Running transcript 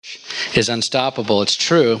is unstoppable. It's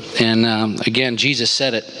true. And again, Jesus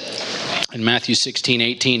said it in Matthew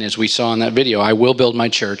 16:18, as we saw in that video. I will build my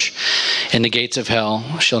church, and the gates of hell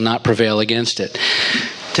shall not prevail against it.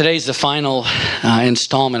 Today's the final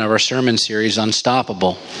installment of our sermon series,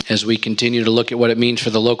 Unstoppable, as we continue to look at what it means for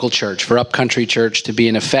the local church, for Upcountry Church, to be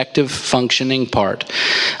an effective, functioning part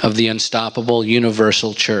of the unstoppable,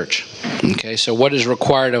 universal church. Okay, so what is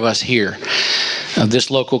required of us here, of this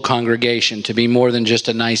local congregation, to be more than just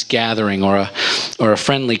a nice gathering or a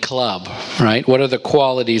friendly club, right? What are the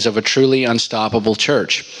qualities of a truly unstoppable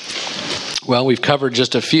church? Well, we've covered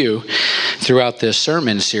just a few throughout this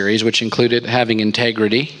sermon series, which included having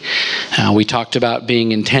integrity. We talked about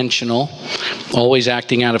being intentional, always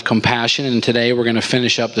acting out of compassion. And today we're going to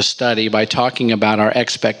finish up the study by talking about our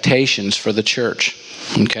expectations for the church.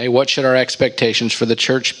 Okay, what should our expectations for the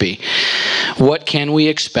church be? What can we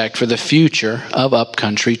expect for the future of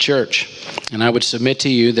Upcountry Church? And I would submit to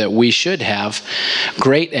you that we should have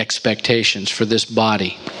great expectations for this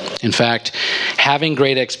body. In fact, having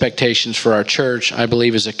great expectations for our church, I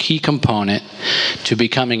believe, is a key component to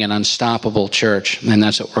becoming an unstoppable church. And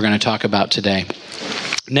that's what we're going to talk about today.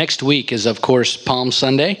 Next week is, of course, Palm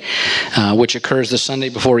Sunday, which occurs the Sunday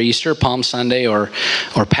before Easter. Palm Sunday or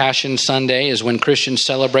Passion Sunday is when Christians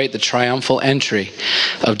celebrate the triumphal entry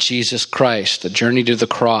of Jesus Christ, the journey to the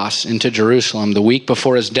cross into Jerusalem, the week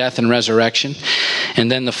before his death and resurrection. And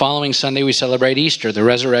then the following Sunday, we celebrate Easter, the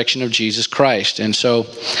resurrection of Jesus Christ. And so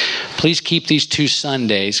please keep these two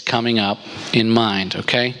Sundays coming up in mind,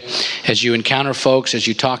 okay? As you encounter folks, as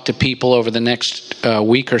you talk to people over the next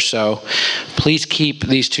week or so, please keep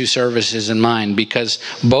these two services in mind, because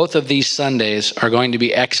both of these Sundays are going to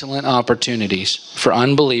be excellent opportunities for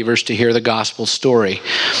unbelievers to hear the gospel story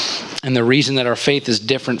and the reason that our faith is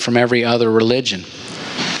different from every other religion.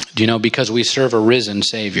 Do you know? Because we serve a risen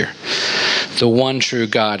Savior, the one true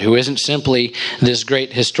God, who isn't simply this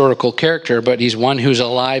great historical character, but he's one who's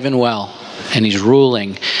alive and well, and he's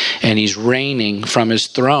ruling and he's reigning from his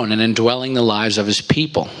throne and indwelling the lives of his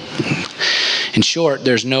people. In short,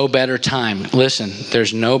 there's no better time. Listen,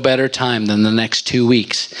 there's no better time than the next 2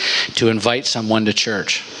 weeks to invite someone to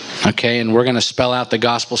church. Okay, and we're going to spell out the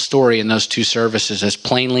gospel story in those two services as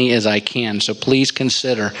plainly as I can. So please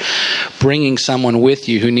consider bringing someone with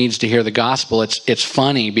you who needs to hear the gospel. It's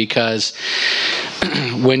funny because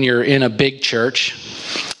when you're in a big church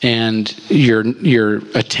and your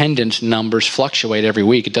attendance numbers fluctuate every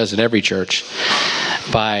week, it does at every church,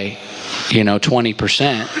 by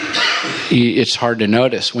 20%. It's hard to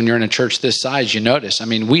notice. When you're in a church this size, you notice. I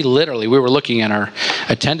mean, we were looking at our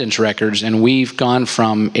attendance records, and we've gone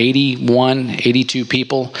from 82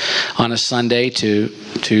 people on a Sunday to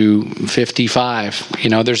 55.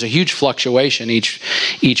 There's a huge fluctuation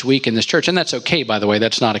each week in this church, and that's okay, by the way.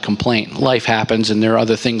 That's not a complaint. Life happens, and there are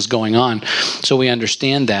other things going on, so we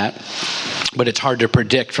understand that. But it's hard to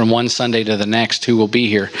predict from one Sunday to the next who will be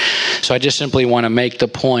here. So I just simply want to make the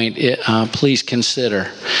point, please consider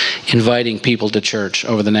inviting people to church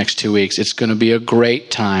over the next 2 weeks. It's going to be a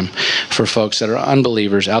great time for folks that are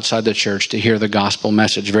unbelievers outside the church to hear the gospel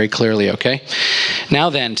message very clearly, okay? Now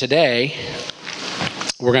then, today,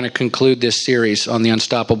 we're going to conclude this series on the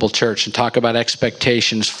unstoppable church and talk about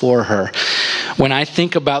expectations for her. When I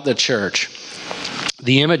think about the church,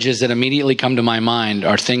 the images that immediately come to my mind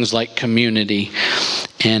are things like community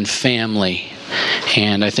and family.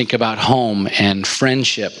 And I think about home and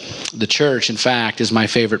friendship. The church, in fact, is my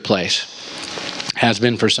favorite place. Has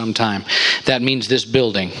been for some time. That means this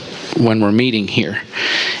building when we're meeting here.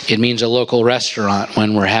 It means a local restaurant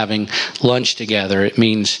when we're having lunch together. It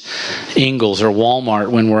means Ingles or Walmart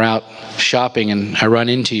when we're out shopping and I run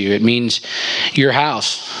into you. It means your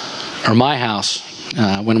house or my house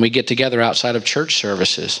when we get together outside of church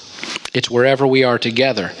services. It's wherever we are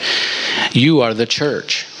together. You are the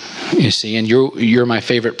church, you see, and you're my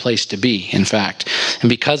favorite place to be, in fact. And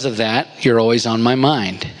because of that, you're always on my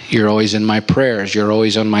mind. You're always in my prayers. You're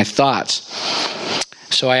always on my thoughts.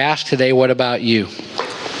 So I ask today, what about you?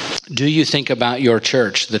 Do you think about your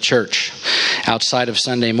church, the church, outside of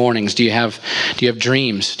Sunday mornings? Do you have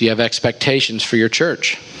dreams? Do you have expectations for your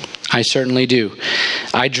church? I certainly do.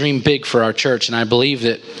 I dream big for our church, and I believe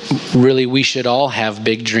that really we should all have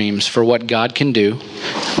big dreams for what God can do,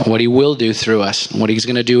 what he will do through us, what he's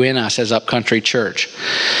going to do in us as Upcountry Church.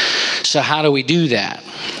 So how do we do that?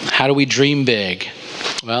 How do we dream big?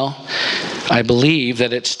 Well, I believe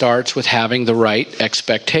that it starts with having the right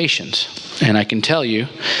expectations. And I can tell you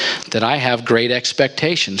that I have great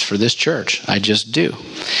expectations for this church. I just do.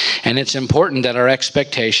 And it's important that our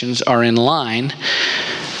expectations are in line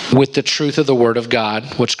with the truth of the Word of God,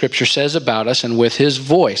 what Scripture says about us, and with his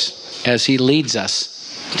voice as he leads us.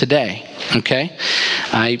 today, okay?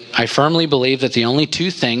 I firmly believe that the only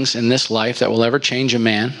two things in this life that will ever change a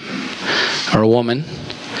man or a woman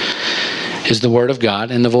is the Word of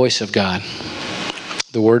God and the voice of God.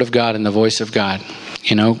 The Word of God and the voice of God.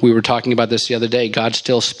 You know, we were talking about this the other day. God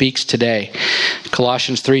still speaks today.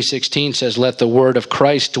 Colossians 3:16 says, let the word of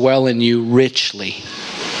Christ dwell in you richly.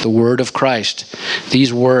 The word of Christ.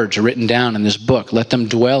 These words are written down in this book. Let them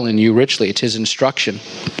dwell in you richly. It's his instruction.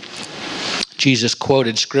 Jesus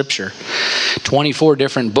quoted scripture 24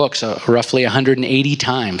 different books, roughly 180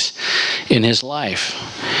 times in his life.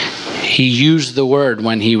 He used the word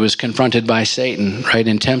when he was confronted by Satan, right,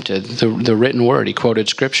 and tempted. The written word, he quoted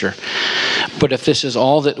scripture. But if this is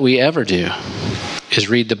all that we ever do, is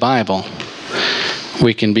read the Bible,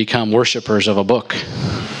 we can become worshipers of a book.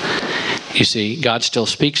 You see, God still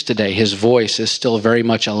speaks today. His voice is still very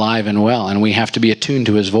much alive and well, and we have to be attuned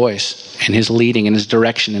to his voice and his leading and his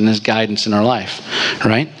direction and his guidance in our life,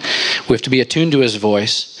 right? We have to be attuned to his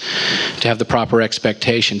voice to have the proper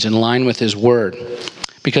expectations in line with his word.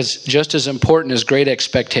 Because just as important as great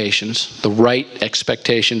expectations, the right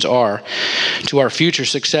expectations are, to our future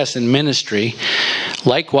success in ministry,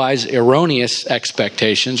 likewise erroneous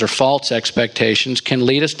expectations or false expectations can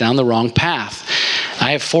lead us down the wrong path.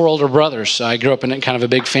 I have 4 older brothers, so I grew up in kind of a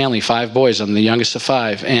big family, 5 boys. I'm the youngest of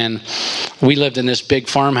 5. And we lived in this big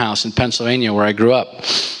farmhouse in Pennsylvania where I grew up.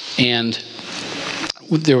 And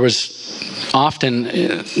there was often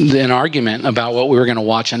an argument about what we were going to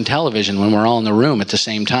watch on television when we're all in the room at the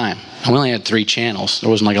same time. And we only had 3 channels. There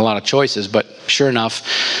wasn't like a lot of choices, but sure enough,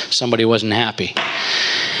 somebody wasn't happy.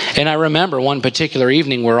 And I remember one particular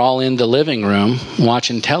evening, we're all in the living room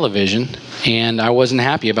watching television, and I wasn't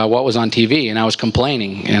happy about what was on TV, and I was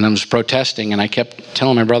complaining, and I was protesting, and I kept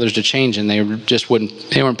telling my brothers to change, and they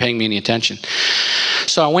weren't paying me any attention.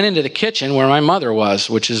 So I went into the kitchen where my mother was,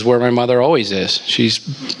 which is where my mother always is. She's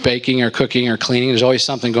baking or cooking or cleaning. There's always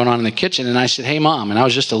something going on in the kitchen. And I said, hey, Mom. And I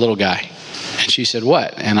was just a little guy. And she said,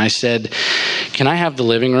 what? And I said, can I have the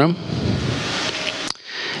living room?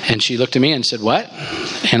 And she looked at me and said, what?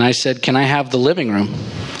 And I said, can I have the living room?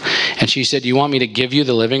 And she said, you want me to give you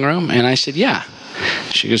the living room? And I said, yeah.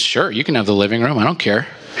 She goes, sure, you can have the living room. I don't care.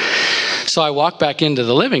 So I walked back into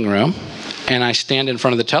the living room, and I stand in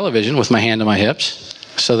front of the television with my hand on my hips,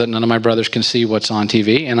 so that none of my brothers can see what's on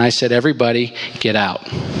TV. And I said, everybody, get out.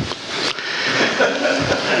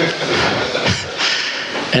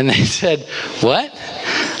 And they said, what?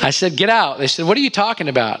 I said, get out. They said, what are you talking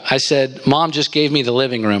about? I said, Mom just gave me the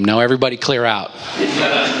living room. Now everybody clear out.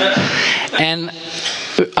 And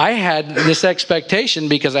I had this expectation,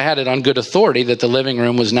 because I had it on good authority, that the living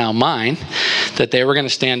room was now mine, that they were going to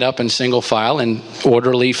stand up in single file in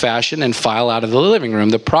orderly fashion and file out of the living room.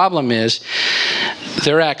 The problem is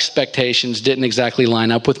their expectations didn't exactly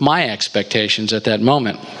line up with my expectations at that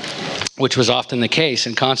moment, which was often the case.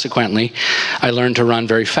 And consequently, I learned to run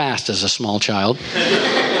very fast as a small child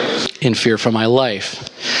in fear for my life.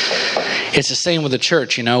 It's the same with the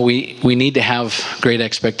church. You know, we need to have great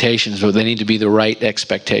expectations, but they need to be the right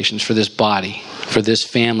expectations for this body, for this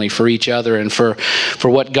family, for each other, and for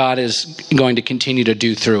what God is going to continue to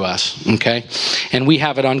do through us, okay? And we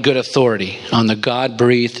have it on good authority, on the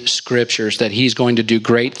God-breathed scriptures, that he's going to do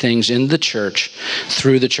great things in the church,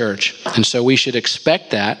 through the church. And so we should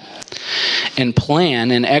expect that and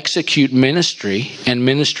plan and execute ministry and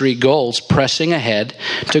ministry goals, pressing ahead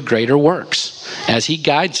to greater works as he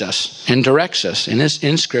guides us and directs us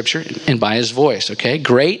in scripture and by his voice, okay?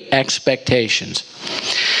 Great expectations.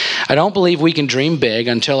 I don't believe we can dream big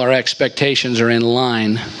until our expectations are in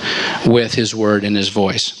line with his word and his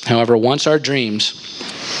voice. However, once our dreams,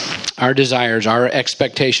 our desires, our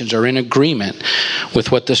expectations are in agreement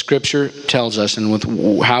with what the scripture tells us and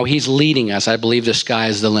with how he's leading us, I believe the sky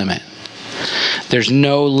is the limit. There's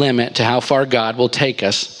no limit to how far God will take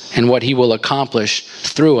us and what he will accomplish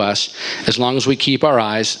through us, as long as we keep our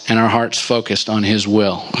eyes and our hearts focused on his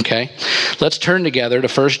will, okay? Let's turn together to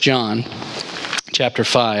 1 John chapter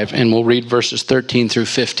 5, and we'll read verses 13 through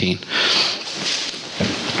 15.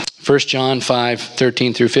 1 John 5,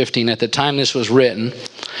 13 through 15. At the time this was written,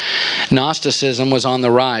 Gnosticism was on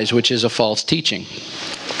the rise, which is a false teaching.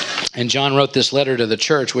 And John wrote this letter to the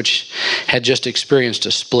church, which had just experienced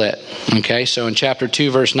a split. Okay, so in chapter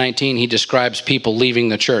 2, verse 19, he describes people leaving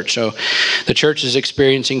the church. So the church is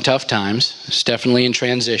experiencing tough times. It's definitely in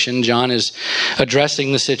transition. John is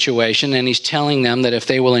addressing the situation, and he's telling them that if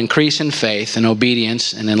they will increase in faith and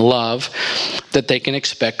obedience and in love, that they can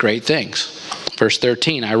expect great things. Verse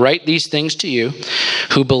 13, I write these things to you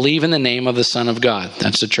who believe in the name of the Son of God.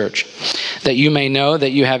 That's the church. That you may know that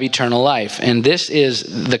you have eternal life. And this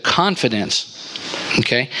is the confidence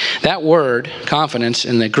Okay? That word, confidence,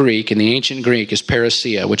 in the Greek, in the ancient Greek, is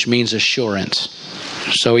parousia, which means assurance.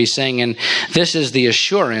 So he's saying, and this is the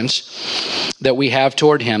assurance that we have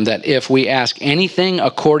toward him, that if we ask anything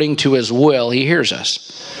according to his will, he hears us.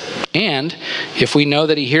 And if we know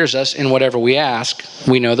that he hears us in whatever we ask,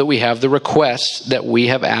 we know that we have the requests that we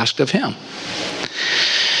have asked of him.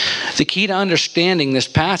 The key to understanding this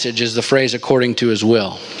passage is the phrase, according to his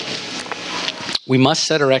will. We must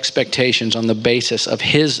set our expectations on the basis of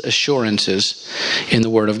his assurances in the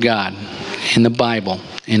Word of God, in the Bible,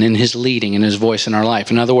 and in his leading and his voice in our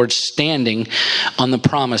life. In other words, standing on the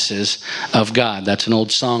promises of God. That's an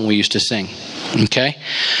old song we used to sing. Okay?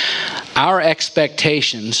 Our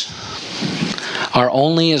expectations are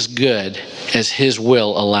only as good as his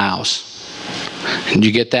will allows. Did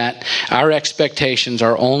you get that? Our expectations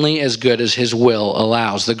are only as good as his will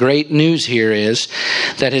allows. The great news here is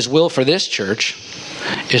that his will for this church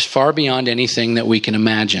is far beyond anything that we can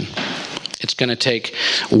imagine. It's going to take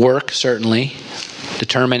work, certainly,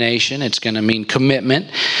 determination. It's going to mean commitment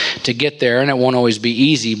to get there, and it won't always be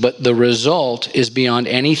easy, but the result is beyond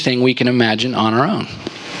anything we can imagine on our own.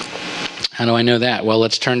 How do I know that? Well,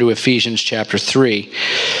 let's turn to Ephesians chapter 3.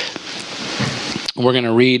 We're going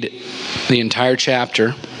to read the entire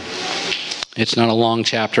chapter. It's not a long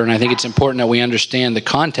chapter, and I think it's important that we understand the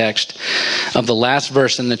context of the last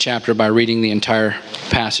verse in the chapter by reading the entire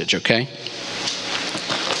passage, okay?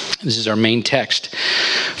 This is our main text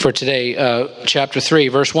for today, chapter 3,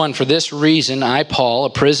 verse 1. For this reason, I, Paul, a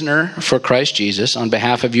prisoner for Christ Jesus, on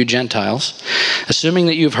behalf of you Gentiles, assuming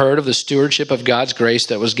that you've heard of the stewardship of God's grace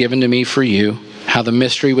that was given to me for you, how the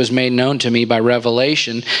mystery was made known to me by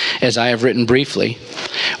revelation, as I have written briefly.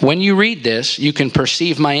 When you read this, you can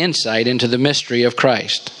perceive my insight into the mystery of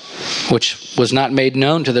Christ, which was not made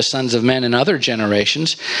known to the sons of men in other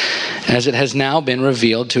generations, as it has now been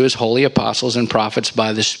revealed to his holy apostles and prophets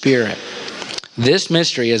by the Spirit. This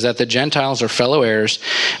mystery is that the Gentiles are fellow heirs,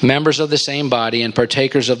 members of the same body, and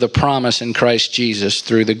partakers of the promise in Christ Jesus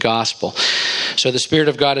through the gospel. So the Spirit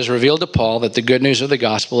of God has revealed to Paul that the good news of the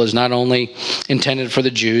gospel is not only intended for the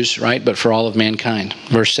Jews, right, but for all of mankind.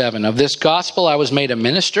 Verse 7, of this gospel I was made a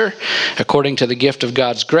minister according to the gift of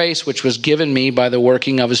God's grace, which was given me by the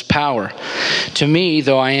working of his power. To me,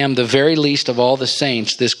 though I am the very least of all the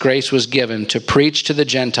saints, this grace was given to preach to the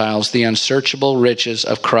Gentiles the unsearchable riches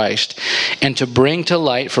of Christ, and to bring to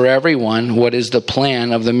light for everyone what is the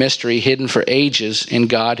plan of the mystery hidden for ages in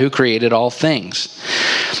God who created all things,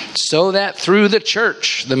 so that through the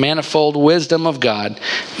church the manifold wisdom of God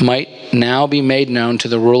might now be made known to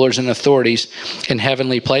the rulers and authorities in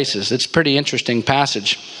heavenly places. It's a pretty interesting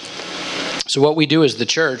passage. So what we do as the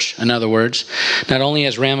church, in other words, not only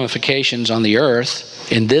has ramifications on the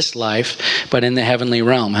earth in this life, but in the heavenly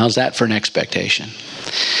realm. How's that for an expectation?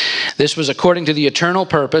 This was according to the eternal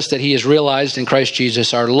purpose that he has realized in Christ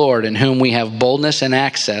Jesus our Lord, in whom we have boldness and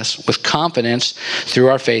access with confidence through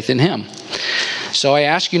our faith in him. So I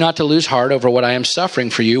ask you not to lose heart over what I am suffering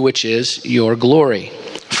for you, which is your glory.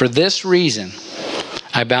 For this reason,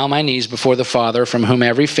 I bow my knees before the Father, from whom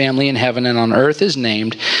every family in heaven and on earth is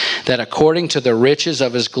named, that according to the riches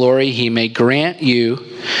of his glory he may grant you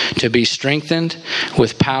to be strengthened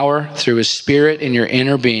with power through his Spirit in your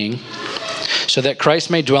inner being, so that Christ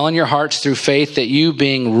may dwell in your hearts through faith, that you,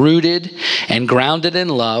 being rooted and grounded in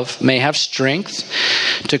love, may have strength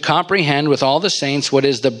to comprehend with all the saints what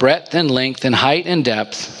is the breadth and length and height and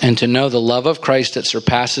depth, and to know the love of Christ that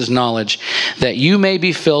surpasses knowledge, that you may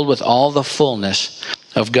be filled with all the fullness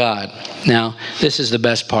of God. Now, this is the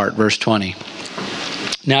best part, verse 20.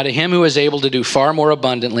 Now to him who is able to do far more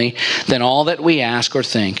abundantly than all that we ask or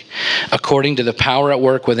think, according to the power at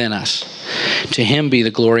work within us, to him be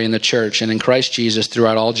the glory in the church and in Christ Jesus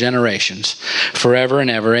throughout all generations, forever and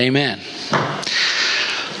ever. Amen.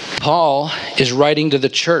 Paul is writing to the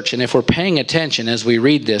church, and if we're paying attention as we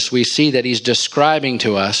read this, we see that he's describing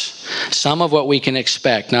to us some of what we can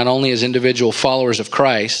expect, not only as individual followers of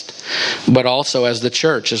Christ, but also as the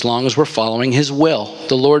church, as long as we're following his will,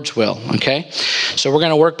 the Lord's will, okay? So we're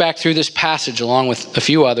going to work back through this passage along with a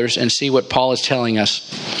few others and see what Paul is telling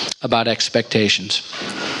us about expectations.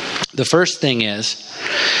 The first thing is,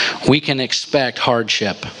 we can expect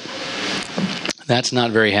hardship. That's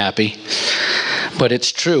not very happy. But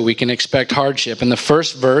it's true, we can expect hardship. In the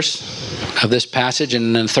first verse of this passage and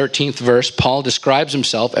in the 13th verse, Paul describes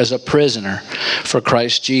himself as a prisoner for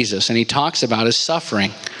Christ Jesus, and he talks about his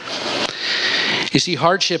suffering. You see,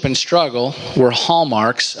 hardship and struggle were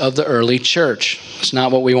hallmarks of the early church. It's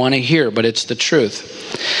not what we want to hear, but it's the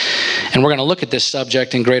truth. And we're going to look at this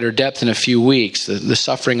subject in greater depth in a few weeks, the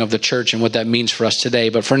suffering of the church and what that means for us today.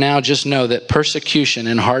 But for now, just know that persecution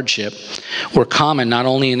and hardship were common not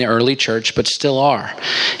only in the early church, but still are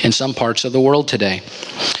in some parts of the world today.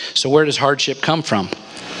 So where does hardship come from?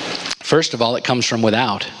 First of all, it comes from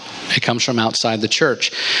without. It comes from outside the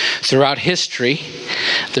church. Throughout history,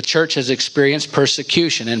 the church has experienced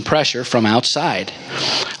persecution and pressure from outside.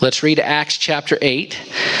 Let's read Acts chapter 8,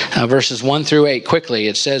 verses 1 through 8 quickly.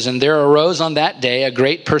 It says, "And there arose on that day a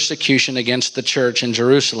great persecution against the church in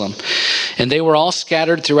Jerusalem. And they were all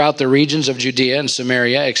scattered throughout the regions of Judea and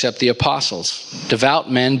Samaria, except the apostles. Devout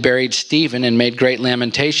men buried Stephen and made great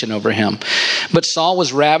lamentation over him. But Saul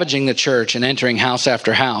was ravaging the church and entering house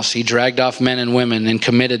after house. He dragged off men and women and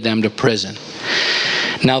committed them to prison.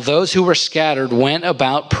 Now those who were scattered went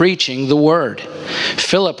about preaching the word.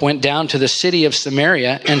 Philip went down to the city of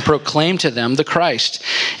Samaria and proclaimed to them the Christ.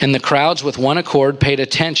 And the crowds with one accord paid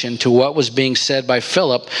attention to what was being said by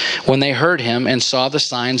Philip when they heard him and saw the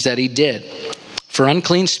signs that he did. For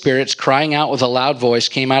unclean spirits, crying out with a loud voice,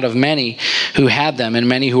 came out of many who had them, and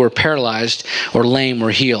many who were paralyzed or lame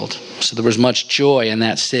were healed." So there was much joy in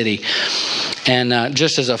that city. And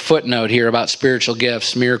just as a footnote here about spiritual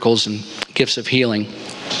gifts, miracles, and gifts of healing,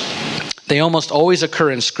 they almost always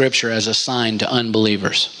occur in Scripture as a sign to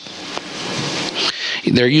unbelievers.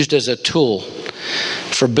 They're used as a tool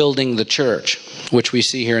for building the church, which we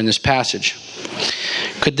see here in this passage.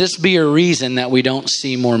 Could this be a reason that we don't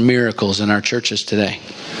see more miracles in our churches today?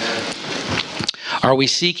 Are we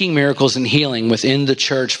seeking miracles and healing within the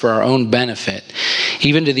church for our own benefit,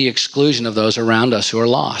 even to the exclusion of those around us who are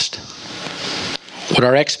lost? Would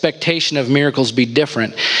our expectation of miracles be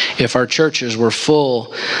different if our churches were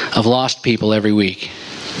full of lost people every week?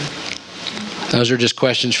 Those are just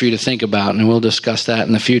questions for you to think about, and we'll discuss that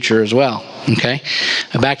in the future as well. Okay?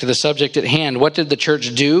 Back to the subject at hand. What did the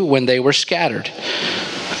church do when they were scattered?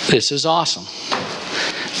 This is awesome.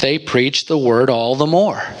 They preached the word all the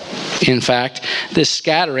more. In fact, this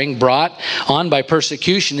scattering brought on by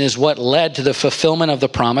persecution is what led to the fulfillment of the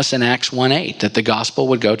promise in Acts 1:8, that the gospel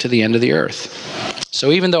would go to the end of the earth.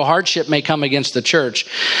 So even though hardship may come against the church,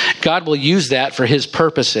 God will use that for his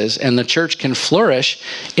purposes, and the church can flourish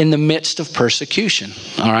in the midst of persecution.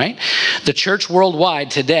 All right? The church worldwide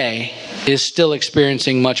today is still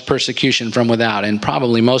experiencing much persecution from without, and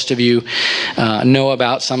probably most of you know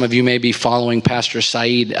about, some of you may be following Pastor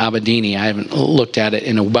Saeed Abedini. I haven't looked at it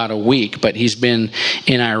in about a week, but he's been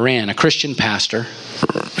in Iran, a Christian pastor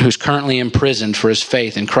who's currently imprisoned for his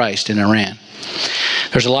faith in Christ in Iran.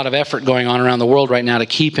 There's a lot of effort going on around the world right now to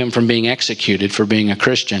keep him from being executed for being a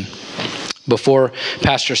Christian. Before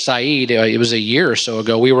Pastor Saeed, it was a year or so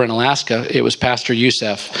ago, we were in Alaska. It was Pastor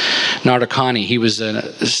Youssef Nardakani. He was in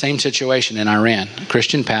the same situation in Iran, a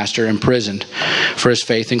Christian pastor imprisoned for his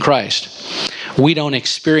faith in Christ. We don't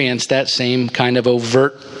experience that same kind of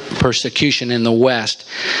overt persecution in the West,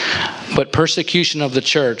 but persecution of the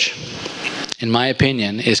church, in my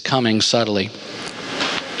opinion, is coming subtly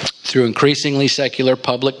through increasingly secular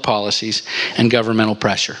public policies and governmental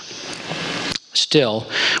pressure. Still,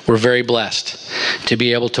 we're very blessed to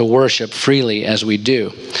be able to worship freely as we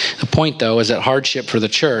do. The point, though, is that hardship for the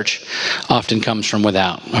church often comes from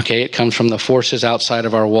without. Okay, it comes from the forces outside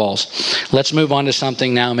of our walls. Let's move on to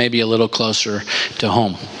something now maybe a little closer to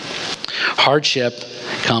home. Hardship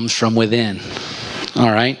comes from within.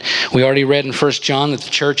 All right, we already read in 1 John that the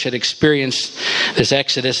church had experienced this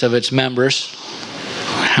exodus of its members.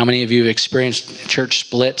 How many of you have experienced church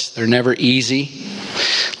splits? They're never easy.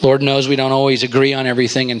 Lord knows we don't always agree on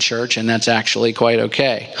everything in church, and that's actually quite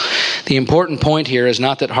okay. The important point here is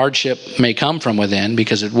not that hardship may come from within,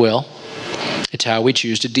 because it will. It's how we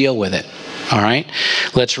choose to deal with it. All right?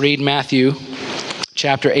 Let's read Matthew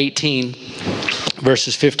chapter 18,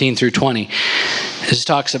 verses 15 through 20. This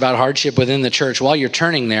talks about hardship within the church. While you're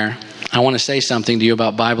turning there, I want to say something to you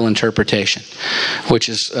about Bible interpretation, which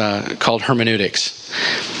is called hermeneutics.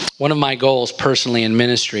 One of my goals personally in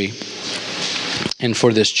ministry and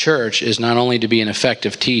for this church is not only to be an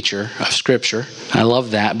effective teacher of Scripture, I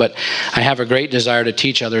love that, but I have a great desire to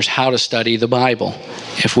teach others how to study the Bible.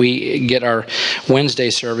 If we get our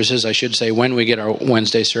Wednesday services, I should say when we get our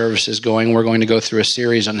Wednesday services going, we're going to go through a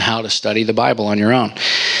series on how to study the Bible on your own.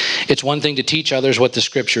 It's one thing to teach others what the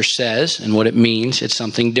Scripture says and what it means. It's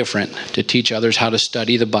something different to teach others how to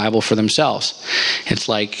study the Bible for themselves. It's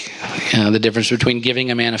like the difference between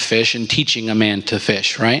giving a man a fish and teaching a man to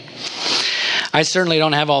fish, right? I certainly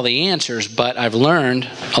don't have all the answers, but I've learned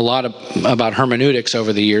a lot about hermeneutics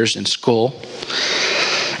over the years in school.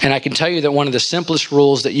 And I can tell you that one of the simplest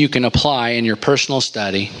rules that you can apply in your personal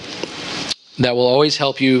study that will always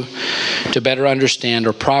help you to better understand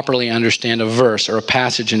or properly understand a verse or a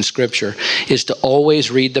passage in Scripture is to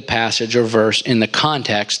always read the passage or verse in the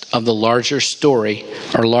context of the larger story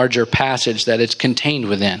or larger passage that it's contained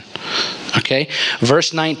within. Okay?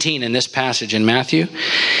 Verse 19 in this passage in Matthew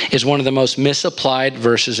is one of the most misapplied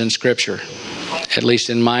verses in Scripture, at least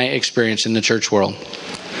in my experience in the church world.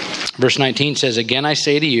 Verse 19 says, "Again I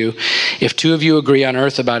say to you, if two of you agree on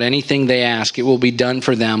earth about anything they ask, it will be done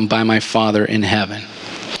for them by my Father in heaven."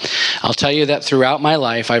 I'll tell you that throughout my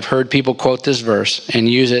life, I've heard people quote this verse and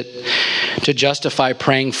use it to justify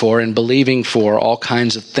praying for and believing for all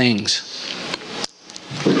kinds of things.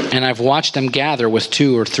 And I've watched them gather with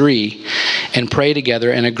 2 or 3 and pray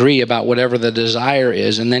together and agree about whatever the desire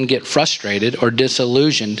is, and then get frustrated or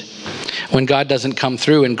disillusioned when God doesn't come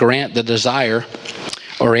through and grant the desire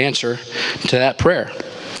or answer to that prayer.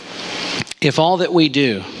 If all that we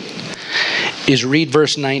do is read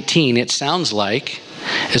verse 19, it sounds like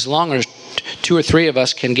as long as 2 or 3 of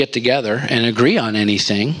us can get together and agree on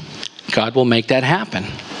anything, God will make that happen.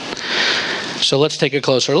 So let's take a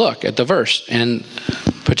closer look at the verse, and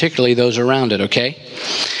particularly those around it, okay?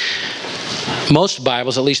 Most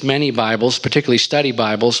Bibles, at least many Bibles, particularly study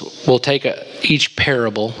Bibles, will take each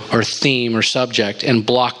parable or theme or subject and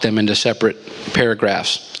block them into separate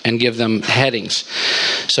paragraphs and give them headings.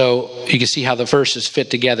 So you can see how the verses fit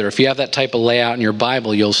together. If you have that type of layout in your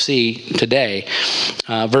Bible, you'll see today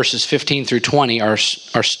verses 15 through 20 are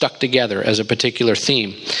stuck together as a particular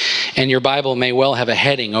theme. And your Bible may well have a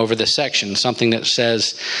heading over the section, something that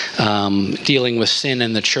says dealing with sin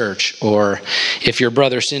in the church, or if your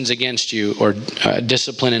brother sins against you, or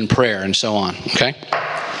discipline in prayer, and so on, okay?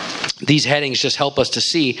 These headings just help us to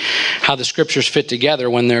see how the Scriptures fit together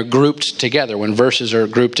when they're grouped together, when verses are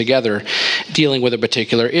grouped together dealing with a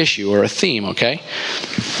particular issue or a theme, okay?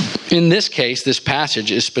 In this case, this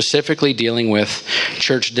passage is specifically dealing with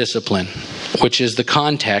church discipline, which is the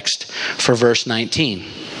context for verse 19.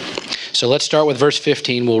 So let's start with verse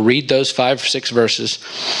 15. We'll read those 5 or 6 verses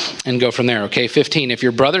and go from there. Okay, 15. "If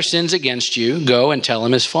your brother sins against you, go and tell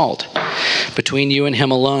him his fault between you and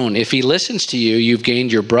him alone. If he listens to you, you've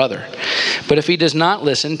gained your brother. But if he does not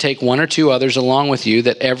listen, take 1 or 2 others along with you,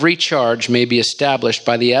 that every charge may be established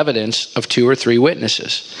by the evidence of 2 or 3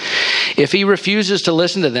 witnesses. If he refuses to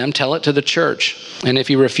listen to them, tell it to the church. And if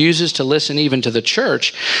he refuses to listen even to the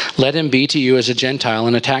church, let him be to you as a Gentile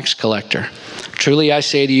and a tax collector. Truly I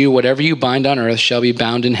say to you, whatever you bind on earth shall be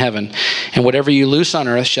bound in heaven, and whatever you loose on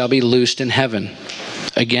earth shall be loosed in heaven.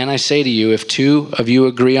 Again I say to you, if 2 of you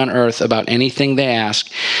agree on earth about anything they ask,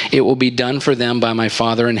 it will be done for them by my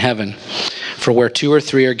Father in heaven. For where 2 or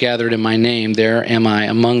 3 are gathered in my name, there am I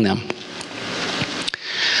among them."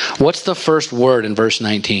 What's the first word in verse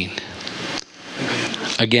 19?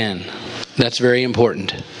 Again. That's very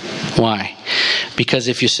important. Why? Because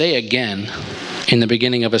if you say again in the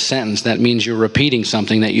beginning of a sentence, that means you're repeating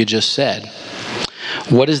something that you just said.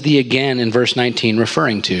 What is the again in verse 19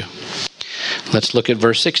 referring to? Let's look at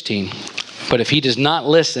verse 16. "But if he does not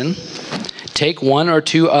listen, take 1 or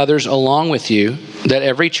 2 others along with you, that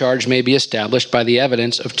every charge may be established by the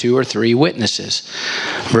evidence of 2 or 3 witnesses."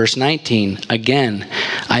 Verse 19, "Again,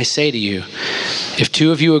 I say to you, if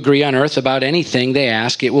 2 of you agree on earth about anything they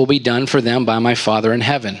ask, it will be done for them by my Father in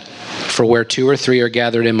heaven. For where 2 or 3 are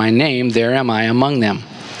gathered in my name, there am I among them."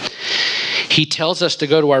 He tells us to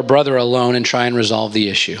go to our brother alone and try and resolve the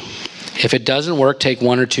issue. If it doesn't work, take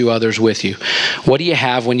 1 or 2 others with you. What do you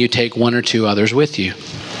have when you take 1 or 2 others with you?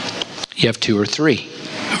 You have 2 or 3.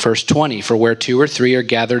 Verse 20, "For where 2 or 3 are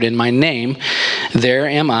gathered in my name, there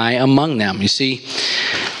am I among them." You see,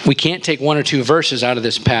 we can't take 1 or 2 verses out of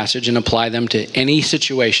this passage and apply them to any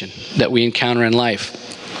situation that we encounter in life.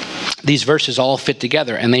 These verses all fit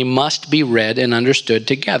together, and they must be read and understood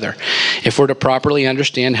together if we're to properly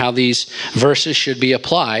understand how these verses should be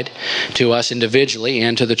applied to us individually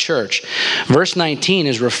and to the church. Verse 19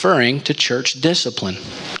 is referring to church discipline,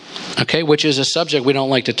 okay, which is a subject we don't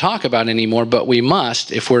like to talk about anymore, but we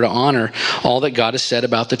must if we're to honor all that God has said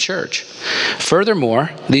about the church.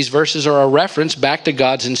 Furthermore, these verses are a reference back to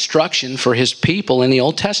God's instruction for his people in the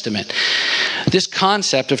Old Testament. This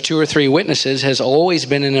concept of 2 or 3 witnesses has always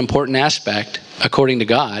been an important aspect, according to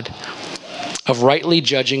God, of rightly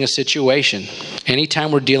judging a situation.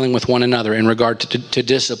 Anytime we're dealing with one another in regard to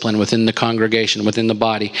discipline within the congregation, within the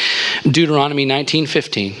body. Deuteronomy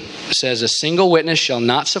 19:15 says, "A single witness shall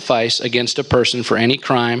not suffice against a person for any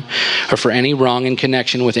crime or for any wrong in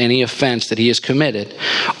connection with any offense that he has committed.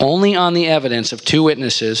 Only on the evidence of 2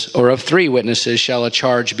 witnesses or of 3 witnesses shall a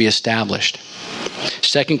charge be established."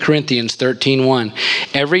 2 Corinthians 13:1,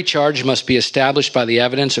 "Every charge must be established by the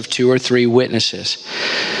evidence of 2 or 3 witnesses."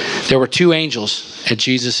 There were 2 angels at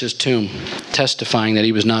Jesus' tomb testifying that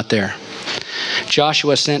he was not there.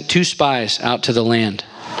 Joshua sent 2 spies out to the land.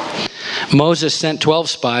 Moses sent 12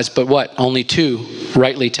 spies, but what? Only 2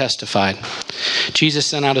 rightly testified. Jesus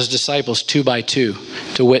sent out his disciples 2 by 2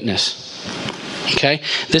 to witness. Okay?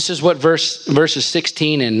 This is what verses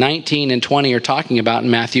 16 and 19 and 20 are talking about in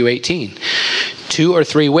Matthew 18. 2 or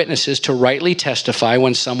 3 witnesses to rightly testify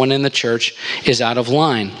when someone in the church is out of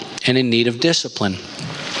line and in need of discipline.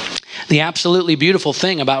 The absolutely beautiful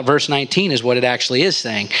thing about verse 19 is what it actually is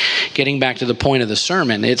saying. Getting back to the point of the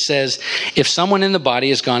sermon, it says, if someone in the body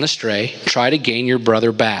has gone astray, try to gain your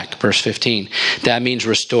brother back. Verse 15. That means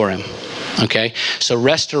restore him. Okay? So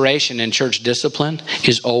restoration in church discipline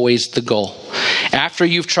is always the goal. After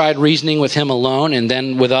you've tried reasoning with him alone and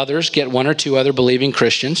then with others, get 1 or 2 other believing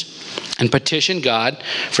Christians and petition God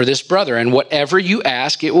for this brother. And whatever you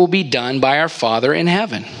ask, it will be done by our Father in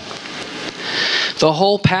heaven. The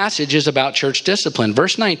whole passage is about church discipline.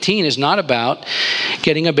 Verse 19 is not about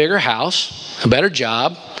getting a bigger house, a better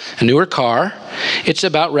job, a newer car. It's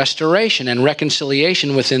about restoration and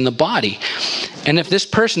reconciliation within the body. And if this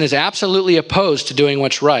person is absolutely opposed to doing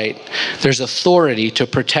what's right, there's authority to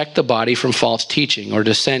protect the body from false teaching or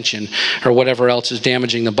dissension or whatever else is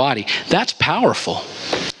damaging the body. That's powerful.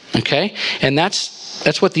 Okay? And that's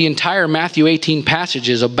what the entire Matthew 18 passage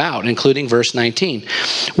is about, including verse 19.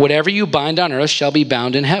 Whatever you bind on earth shall be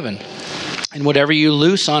bound in heaven. And whatever you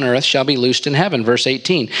loose on earth shall be loosed in heaven. Verse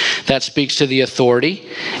 18. That speaks to the authority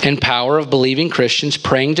and power of believing Christians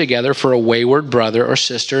praying together for a wayward brother or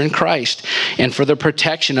sister in Christ and for the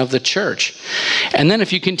protection of the church. And then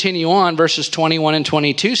if you continue on, verses 21 and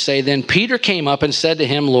 22 say, then Peter came up and said to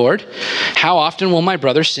him, Lord, how often will my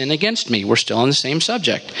brother sin against me? We're still on the same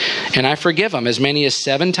subject. And I forgive him as many as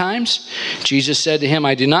 7 times? Jesus said to him,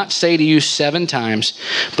 I do not say to you 7 times,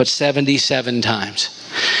 but 77 times.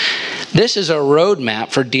 This is a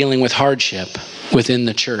roadmap for dealing with hardship within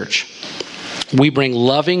the church. We bring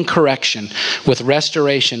loving correction with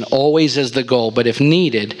restoration always as the goal, but if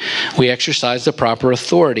needed, we exercise the proper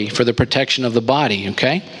authority for the protection of the body,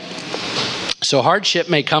 okay? So hardship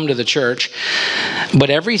may come to the church, but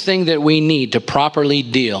everything that we need to properly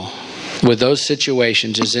deal with those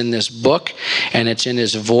situations is in this book, and it's in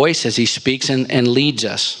his voice as he speaks and leads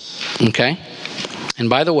us, okay? And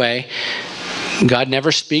by the way, God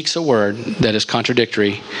never speaks a word that is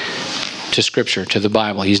contradictory to Scripture, to the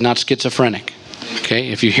Bible. He's not schizophrenic. Okay?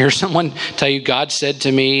 If you hear someone tell you God said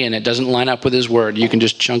to me and it doesn't line up with his word, you can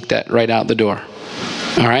just chunk that right out the door.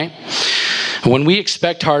 All right? When we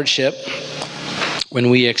expect hardship, when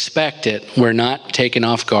we expect it, we're not taken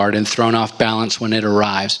off guard and thrown off balance when it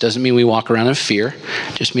arrives. Doesn't mean we walk around in fear.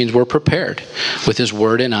 It just means we're prepared with his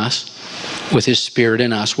word in us, with his spirit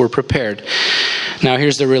in us. We're prepared. Now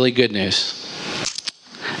here's the really good news.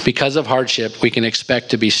 Because of hardship, we can expect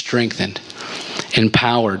to be strengthened,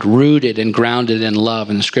 empowered, rooted, and grounded in love.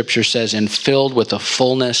 And the scripture says, and filled with the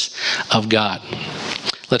fullness of God.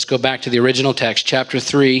 Let's go back to the original text, chapter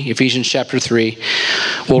 3, Ephesians chapter 3.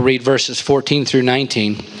 We'll read verses 14 through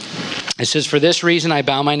 19. It says, for this reason I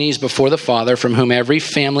bow my knees before the Father, from whom every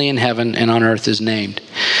family in heaven and on earth is named,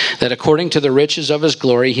 that according to the riches of his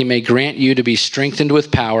glory he may grant you to be strengthened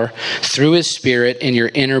with power through his Spirit in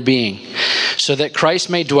your inner being, so that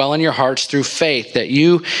Christ may dwell in your hearts through faith, that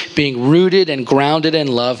you, being rooted and grounded in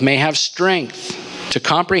love, may have strength to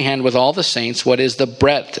comprehend with all the saints what is the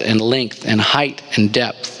breadth and length and height and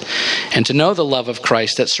depth, and to know the love of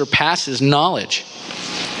Christ that surpasses knowledge.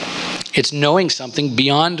 It's knowing something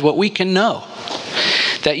beyond what we can know,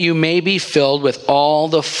 that you may be filled with all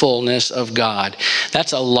the fullness of God.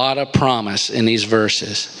 That's a lot of promise in these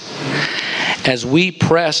verses. As we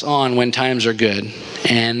press on when times are good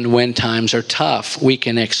and when times are tough, we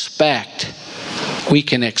can expect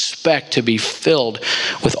to be filled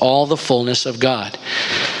with all the fullness of God.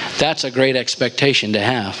 That's a great expectation to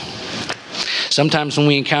have. Sometimes when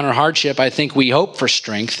we encounter hardship, I think we hope for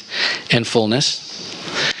strength and fullness.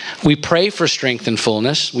 We pray for strength and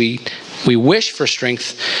fullness. We wish for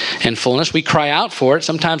strength and fullness. We cry out for it.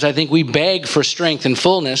 Sometimes I think we beg for strength and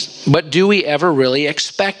fullness, but do we ever really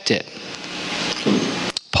expect it?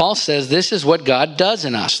 Paul says this is what God does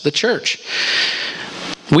in us, the church.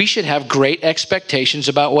 We should have great expectations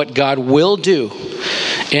about what God will do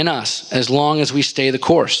in us as long as we stay the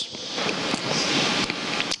course.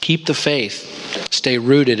 Keep the faith. Stay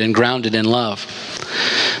rooted and grounded in love.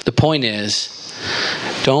 The point is,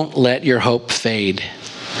 don't let your hope fade.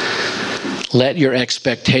 Let your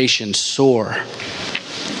expectations soar.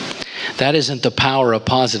 That isn't the power of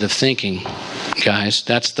positive thinking, guys.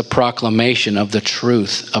 That's the proclamation of the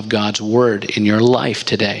truth of God's word in your life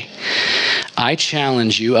today. I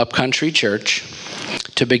challenge you, Upcountry Church,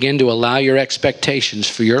 to begin to allow your expectations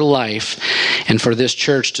for your life and for this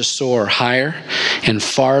church to soar higher and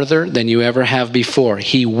farther than you ever have before.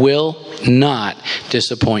 He will not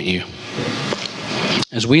disappoint you.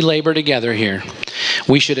 As we labor together here,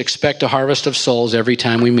 we should expect a harvest of souls every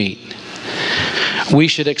time we meet. We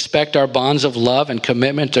should expect our bonds of love and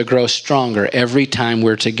commitment to grow stronger every time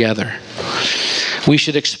we're together. We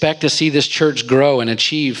should expect to see this church grow and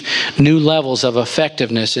achieve new levels of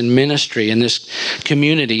effectiveness in ministry in this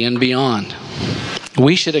community and beyond.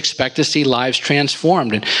 We should expect to see lives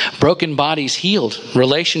transformed and broken bodies healed,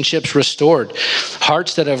 relationships restored,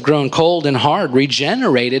 hearts that have grown cold and hard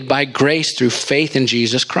regenerated by grace through faith in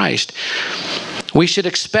Jesus Christ. We should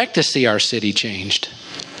expect to see our city changed,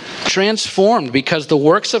 transformed because the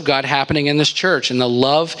works of God happening in this church and the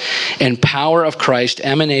love and power of Christ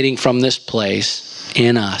emanating from this place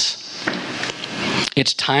in us.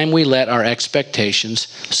 It's time we let our expectations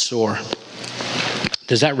soar.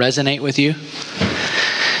 Does that resonate with you?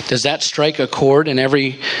 Does that strike a chord in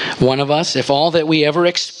every one of us? If all that we ever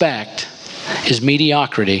expect is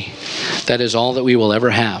mediocrity, that is all that we will ever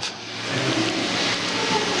have.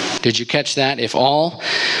 Did you catch that? If all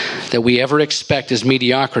that we ever expect is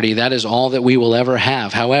mediocrity, that is all that we will ever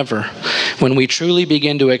have. However, when we truly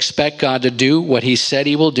begin to expect God to do what He said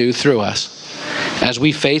He will do through us, as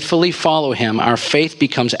we faithfully follow Him, our faith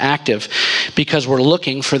becomes active because we're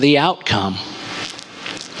looking for the outcome.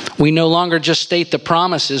 We no longer just state the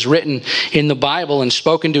promises written in the Bible and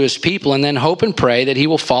spoken to His people and then hope and pray that He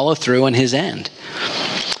will follow through in His end.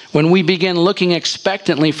 When we begin looking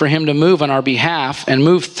expectantly for Him to move on our behalf and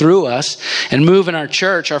move through us and move in our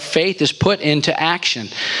church, our faith is put into action.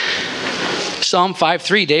 Psalm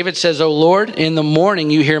 5:3, David says, "O Lord, in the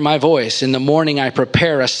morning you hear my voice. In the morning I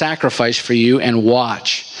prepare a sacrifice for you and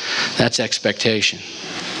watch." That's expectation.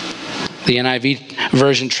 The NIV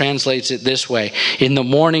version translates it this way: "In the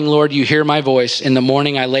morning, Lord, you hear my voice. In the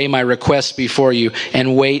morning I lay my requests before you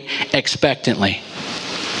and wait expectantly."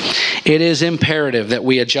 It is imperative that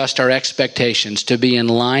we adjust our expectations to be in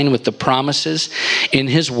line with the promises in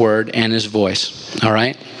His Word and His voice. All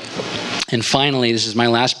right? And finally, this is my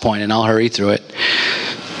last point, and I'll hurry through it.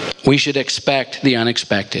 We should expect the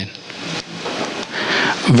unexpected.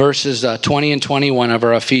 Verses 20 and 21 of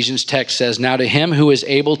our Ephesians text says, "Now to Him who is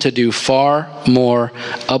able to do far more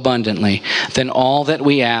abundantly than all that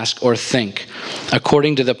we ask or think,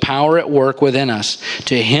 according to the power at work within us,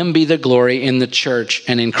 to Him be the glory in the church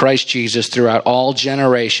and in Christ Jesus throughout all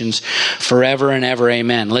generations, forever and ever.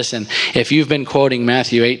 Amen." Listen, if you've been quoting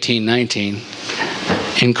Matthew 18:19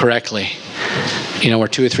 incorrectly, where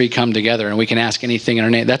two or three come together and we can ask anything in our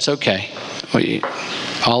name, that's okay.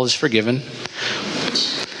 All is forgiven.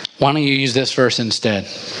 Why don't you use this verse instead?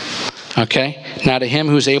 Okay? "Now to Him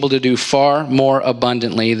who's able to do far more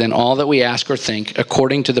abundantly than all that we ask or think,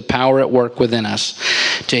 according to the power at work within us,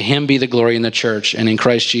 to Him be the glory in the church and in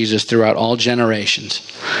Christ Jesus throughout all generations."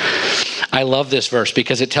 I love this verse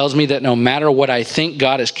because it tells me that no matter what I think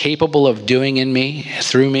God is capable of doing in me,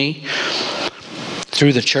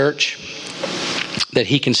 through the church, that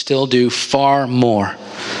He can still do far more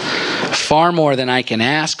than I can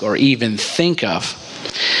ask or even think of.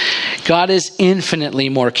 God is infinitely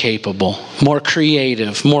more capable, more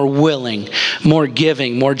creative, more willing, more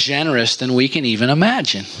giving, more generous than we can even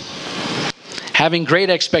imagine. Having great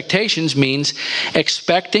expectations means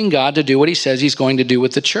expecting God to do what He says He's going to do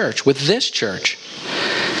with the church, with this church.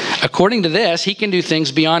 According to this, He can do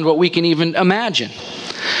things beyond what we can even imagine.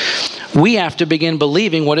 We have to begin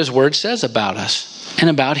believing what His Word says about us and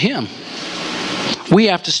about Him. We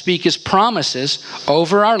have to speak His promises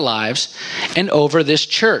over our lives and over this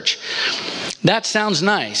church. That sounds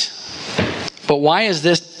nice, but why is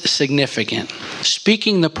this significant?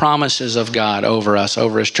 Speaking the promises of God over us,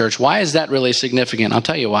 over His church, why is that really significant? I'll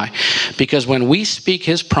tell you why. Because when we speak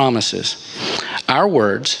His promises, our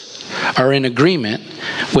words are in agreement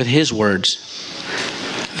with His words.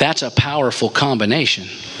 That's a powerful combination.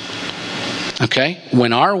 Okay?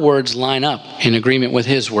 When our words line up in agreement with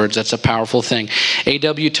His words, that's a powerful thing.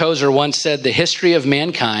 A.W. Tozer once said, "The history of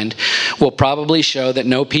mankind will probably show that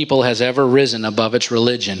no people has ever risen above its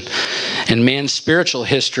religion. And man's spiritual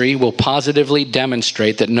history will positively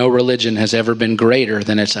demonstrate that no religion has ever been greater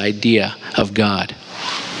than its idea of God."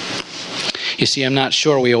 You see, I'm not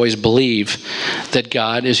sure we always believe that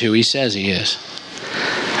God is who He says He is.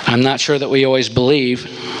 I'm not sure that we always believe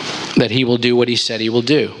that He will do what He said He will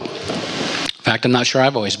do. In fact, I'm not sure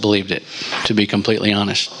I've always believed it, to be completely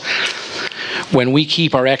honest. When we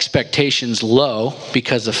keep our expectations low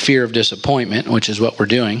because of fear of disappointment, which is what we're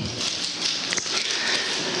doing,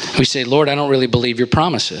 we say, "Lord, I don't really believe your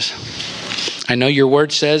promises." I know your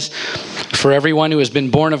word says, for everyone who has been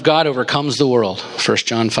born of God overcomes the world. 1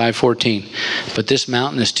 John 5:14. But this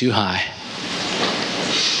mountain is too high.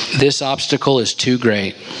 This obstacle is too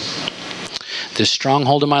great. This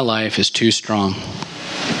stronghold in my life is too strong.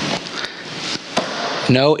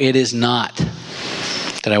 No, it is not.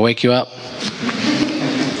 Did I wake you up?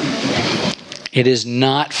 It is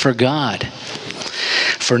not for God.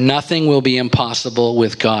 For nothing will be impossible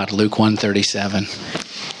with God. Luke 1:37.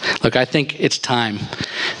 Look, I think it's time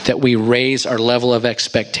that we raise our level of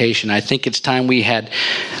expectation. I think it's time we had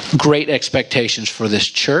great expectations for this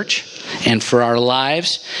church and for our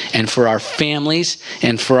lives and for our families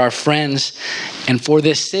and for our friends and for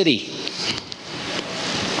this city.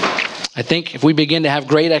 I think if we begin to have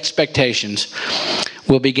great expectations,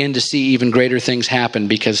 we'll begin to see even greater things happen,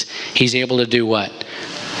 because he's able to do what?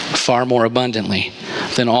 Far more abundantly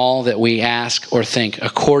than all that we ask or think,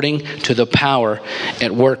 according to the power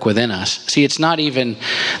at work within us. See, it's not even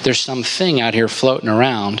there's something out here floating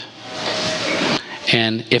around,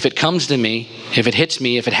 and if it comes to me, if it hits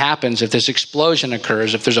me, if it happens, if this explosion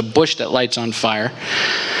occurs, if there's a bush that lights on fire,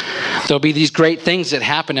 there'll be these great things that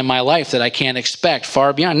happen in my life that I can't expect,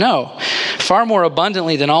 far beyond. No, far more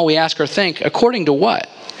abundantly than all we ask or think, according to what?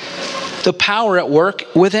 The power at work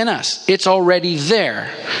within us. It's already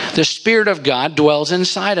there. The Spirit of God dwells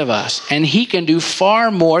inside of us, and he can do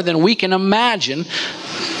far more than we can imagine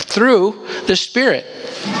through the Spirit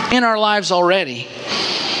in our lives already.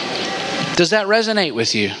 Does that resonate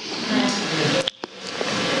with you?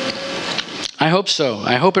 I hope so.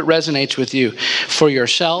 I hope it resonates with you, for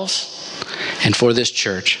yourselves and for this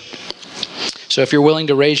church. So if you're willing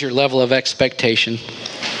to raise your level of expectation,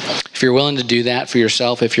 if you're willing to do that for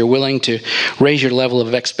yourself, if you're willing to raise your level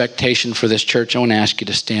of expectation for this church, I want to ask you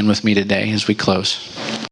to stand with me today as we close.